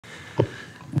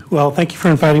Well, thank you for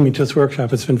inviting me to this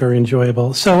workshop. It's been very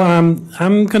enjoyable. So I'm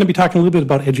going to be talking a little bit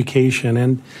about education,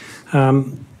 and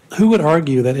who would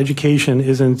argue that education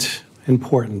isn't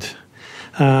important?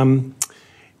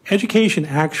 Education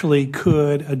actually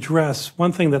could address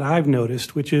one thing that I've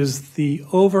noticed, which is the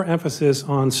overemphasis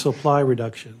on supply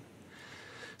reduction.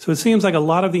 So it seems like a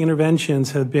lot of the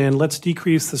interventions have been, let's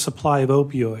decrease the supply of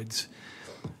opioids.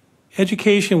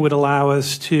 Education would allow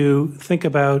us to think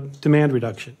about demand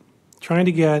reduction, trying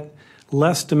to get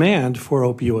less demand for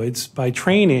opioids by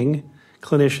training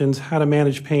clinicians how to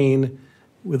manage pain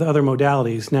with other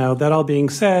modalities. Now, that all being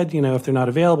said, if they're not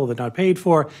available, they're not paid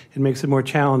for, it makes it more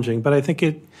challenging. But I think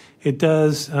it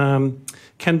does,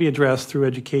 can be addressed through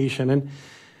education. And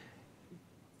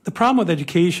the problem with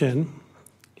education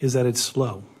is that it's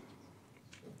slow,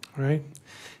 right?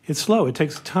 It's slow. It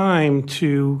takes time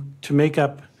to make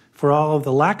up for all of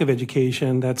the lack of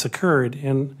education that's occurred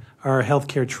in our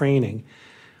healthcare training.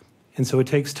 And so it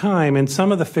takes time, and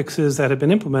some of the fixes that have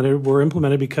been implemented were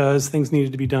implemented because things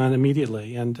needed to be done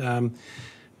immediately.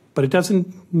 But it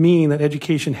doesn't mean that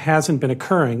education hasn't been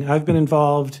occurring. I've been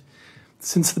involved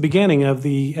since the beginning of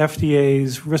the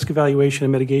FDA's Risk Evaluation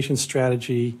and Mitigation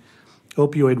Strategy,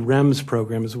 opioid REMS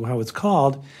program is how it's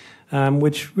called,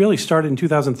 which really started in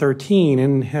 2013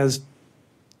 and has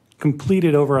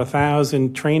completed over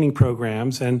 1,000 training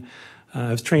programs and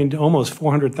has trained almost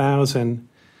 400,000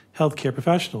 healthcare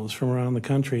professionals from around the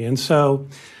country. And so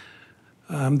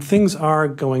things are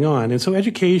going on. And so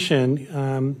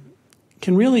education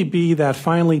can really be that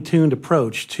finely tuned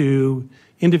approach to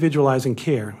individualizing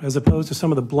care, as opposed to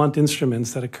some of the blunt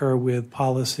instruments that occur with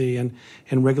policy and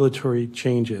regulatory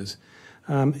changes.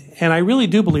 And I really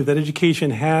do believe that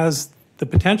education has the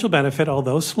potential benefit,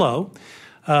 although slow,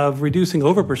 of reducing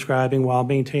overprescribing while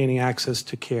maintaining access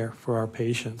to care for our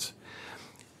patients.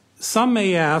 Some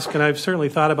may ask, and I've certainly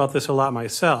thought about this a lot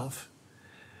myself,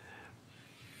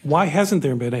 why hasn't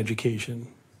there been education?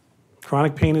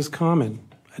 Chronic pain is common.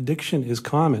 Addiction is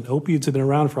common. Opioids have been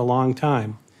around for a long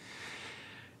time.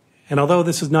 And although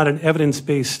this is not an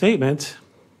evidence-based statement,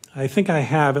 I think I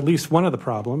have at least one of the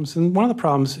problems. And one of the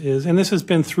problems is, and this has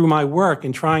been through my work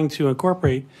in trying to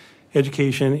incorporate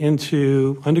education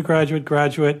into undergraduate,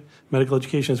 graduate, medical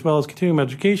education, as well as continuing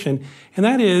education, and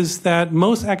that is that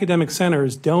most academic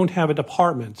centers don't have a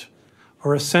department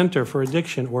or a center for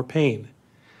addiction or pain.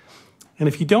 And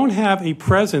if you don't have a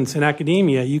presence in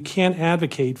academia, you can't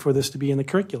advocate for this to be in the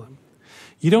curriculum.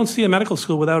 You don't see a medical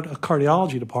school without a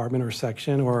cardiology department or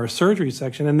section or a surgery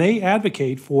section, and they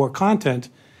advocate for content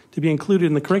to be included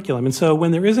in the curriculum. And so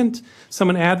when there isn't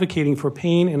someone advocating for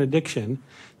pain and addiction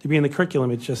to be in the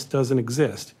curriculum, it just doesn't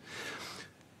exist.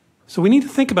 So we need to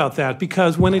think about that,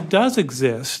 because when it does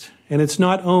exist and it's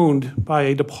not owned by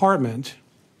a department,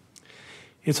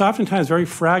 it's oftentimes very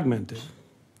fragmented.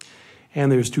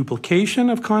 And there's duplication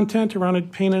of content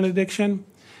around pain and addiction.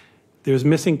 There's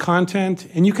missing content.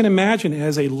 And you can imagine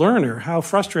as a learner how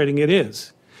frustrating it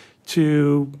is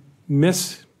to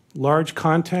miss large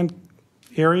content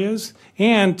areas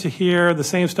and to hear the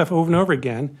same stuff over and over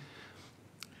again.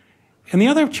 And the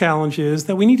other challenge is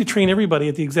that we need to train everybody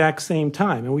at the exact same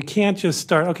time. And we can't just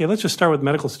start, okay, let's just start with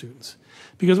medical students.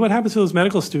 Because what happens to those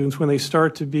medical students when they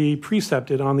start to be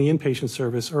precepted on the inpatient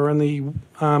service or in the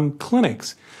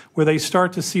clinics, where they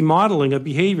start to see modeling of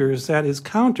behaviors that is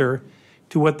counter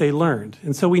to what they learned?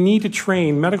 And so we need to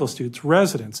train medical students,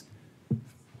 residents,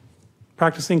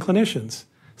 practicing clinicians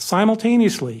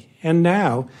simultaneously and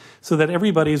now, so that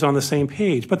everybody is on the same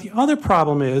page. But the other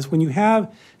problem is when you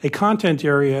have a content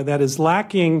area that is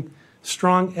lacking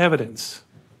strong evidence,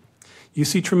 you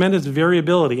see tremendous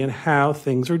variability in how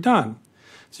things are done.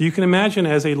 So you can imagine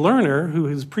as a learner who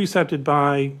is precepted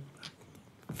by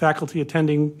faculty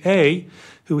attending A,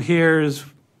 who hears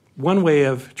one way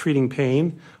of treating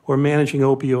pain or managing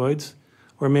opioids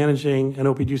or managing an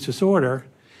opioid use disorder,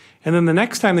 and then the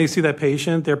next time they see that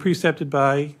patient, they're precepted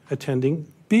by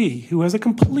attending B, who has a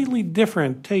completely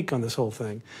different take on this whole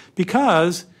thing.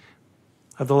 Because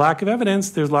of the lack of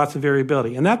evidence, there's lots of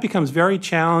variability. And that becomes very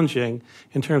challenging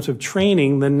in terms of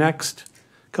training the next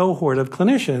cohort of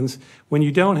clinicians when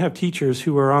you don't have teachers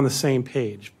who are on the same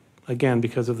page, again,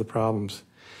 because of the problems.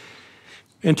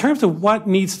 In terms of what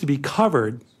needs to be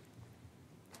covered,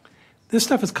 this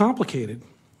stuff is complicated.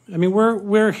 I mean,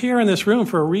 we're here in this room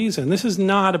for a reason. This is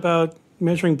not about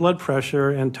measuring blood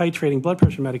pressure and titrating blood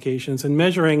pressure medications and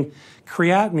measuring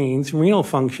creatinines, renal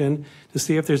function, to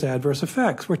see if there's adverse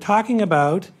effects. We're talking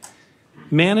about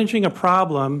managing a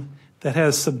problem that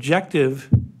has subjective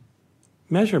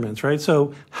measurements, right?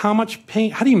 So how much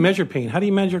pain, how do you measure pain? How do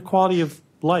you measure quality of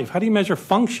life? How do you measure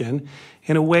function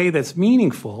in a way that's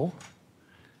meaningful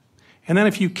And then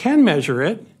if you can measure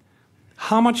it,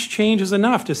 how much change is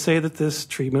enough to say that this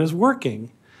treatment is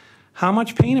working? How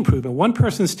much pain improvement? One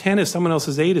person's 10 is someone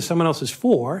else's 8 is someone else's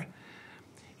 4.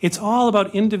 It's all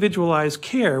about individualized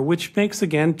care, which makes,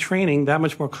 again, training that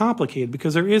much more complicated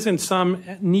because there isn't some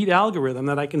neat algorithm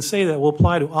that I can say that will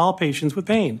apply to all patients with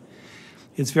pain.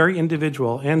 It's very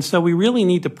individual. And so we really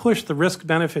need to push the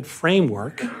risk-benefit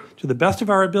framework to the best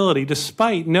of our ability,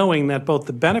 despite knowing that both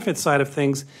the benefit side of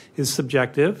things is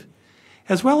subjective,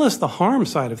 as well as the harm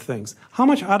side of things. How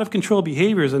much out-of-control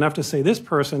behavior is enough to say this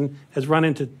person has run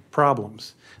into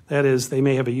problems? That is, they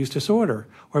may have a use disorder,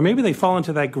 or maybe they fall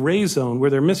into that gray zone where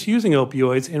they're misusing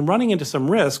opioids and running into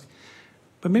some risk,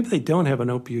 but maybe they don't have an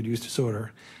opioid use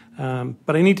disorder.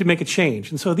 But I need to make a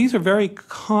change. And so these are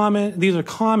common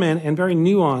and very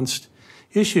nuanced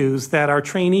issues that our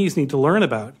trainees need to learn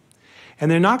about.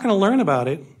 And they're not going to learn about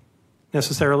it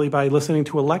necessarily by listening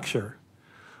to a lecture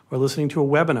or listening to a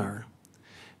webinar.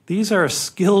 These are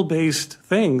skill-based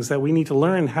things that we need to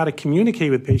learn how to communicate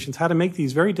with patients, how to make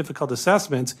these very difficult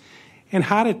assessments, and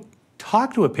how to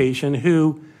talk to a patient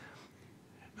who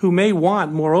may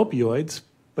want more opioids,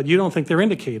 but you don't think they're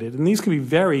indicated. And these can be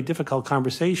very difficult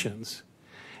conversations.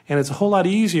 And it's a whole lot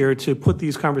easier to put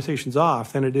these conversations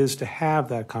off than it is to have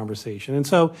that conversation. And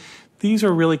so these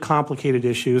are really complicated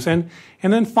issues. And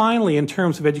then finally, in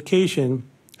terms of education,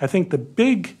 I think the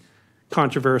big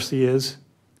controversy is,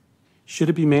 should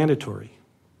it be mandatory?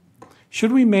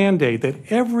 Should we mandate that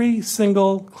every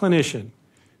single clinician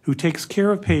who takes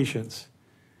care of patients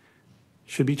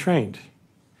should be trained?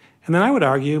 And then I would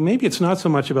argue maybe it's not so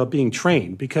much about being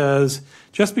trained, because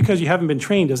just because you haven't been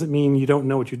trained doesn't mean you don't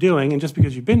know what you're doing, and just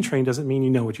because you've been trained doesn't mean you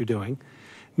know what you're doing.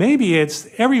 Maybe it's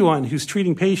everyone who's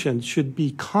treating patients should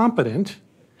be competent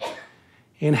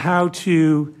in how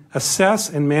to assess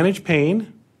and manage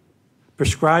pain,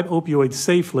 prescribe opioids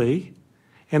safely,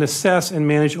 and assess and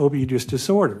manage opioid use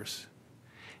disorders.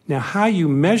 Now, how you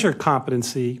measure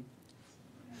competency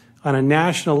on a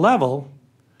national level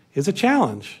is a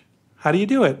challenge. How do you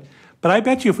do it? But I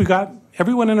bet you if we got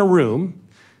everyone in a room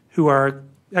who are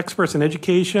experts in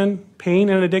education, pain,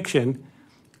 and addiction,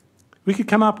 we could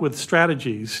come up with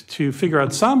strategies to figure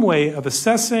out some way of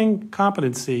assessing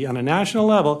competency on a national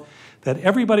level that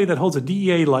everybody that holds a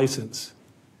DEA license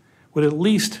would at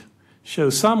least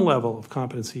show some level of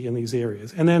competency in these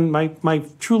areas. And then my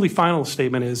truly final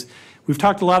statement is, we've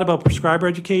talked a lot about prescriber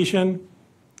education.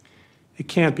 It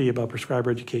can't be about prescriber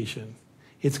education.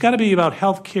 It's got to be about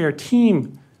healthcare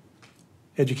team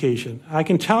education. I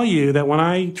can tell you that when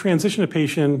I transition a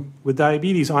patient with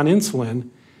diabetes on insulin,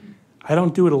 I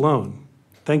don't do it alone.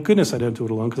 Thank goodness I don't do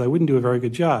it alone, because I wouldn't do a very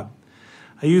good job.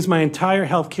 I use my entire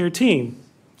healthcare team,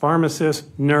 pharmacist,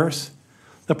 nurse.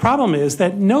 The problem is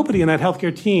that nobody in that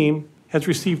healthcare team has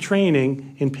received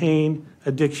training in pain,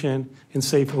 addiction, and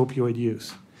safe opioid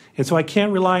use. And so I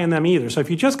can't rely on them either. So if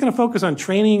you're just going to focus on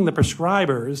training the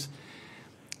prescribers,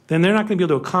 then they're not going to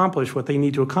be able to accomplish what they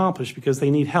need to accomplish because they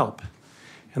need help.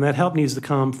 And that help needs to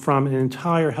come from an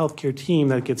entire healthcare team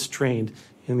that gets trained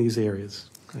in these areas.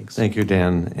 Thanks. Thank you,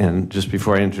 Dan. And just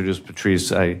before I introduce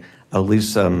Patrice, I'll at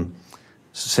least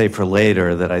say for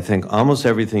later that I think almost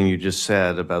everything you just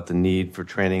said about the need for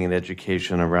training and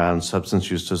education around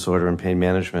substance use disorder and pain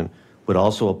management would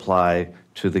also apply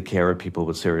to the care of people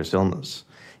with serious illness.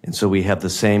 And so we have the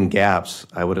same gaps,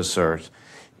 I would assert,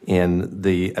 in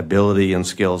the ability and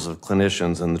skills of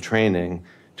clinicians and the training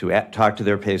to talk to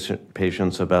their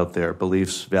patients about their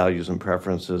beliefs, values, and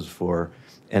preferences for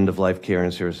end-of-life care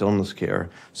and serious illness care.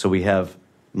 So we have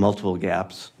multiple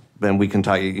gaps. Then we can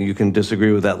talk. You can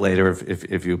disagree with that later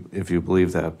if you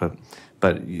believe that.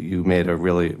 But you made a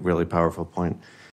really powerful point.